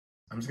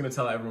I'm just gonna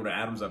tell everyone what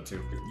Adam's up to.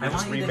 I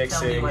want you to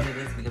tell me what it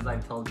is because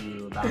I've told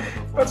you about it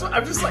before. That's what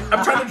I'm just like,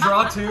 I'm trying to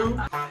draw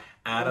too.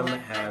 Adam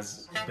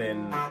has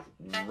been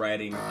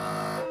writing,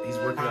 he's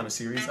working on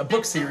a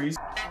book series.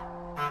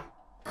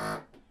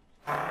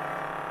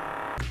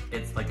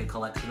 It's like a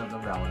collection of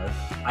novellas.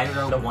 I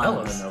wrote one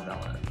of the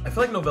novellas. I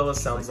feel like novellas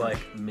sounds like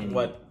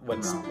what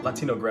novella.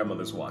 Latino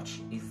grandmothers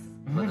watch.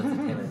 What is a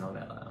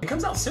telenovela? It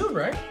comes out soon,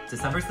 right?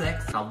 December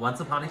 6th, called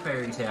Once Upon a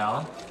Fairy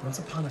Tale. Once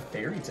Upon a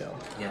Fairy Tale.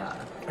 Yeah.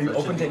 Are you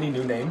open to any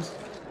new names?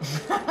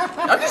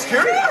 I'm just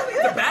curious.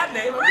 It's a bad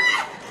name.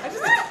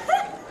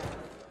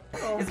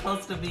 It's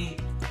supposed to be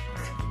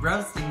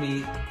roasting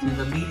me to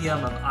the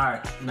medium of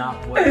art,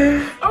 not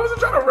words. I wasn't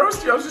trying to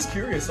roast you. I was just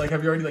curious. Like,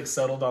 have you already like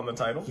settled on the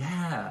title?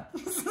 Yeah.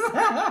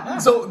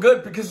 So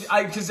good because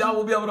y'all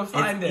will be able to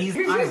find it.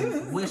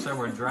 I wish I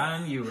were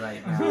drawing you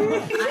right now.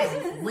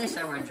 I wish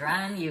I were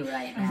drawing you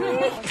right now.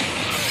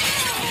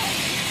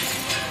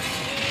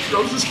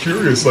 I was just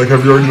curious. Like,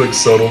 have you already like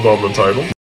settled on the title?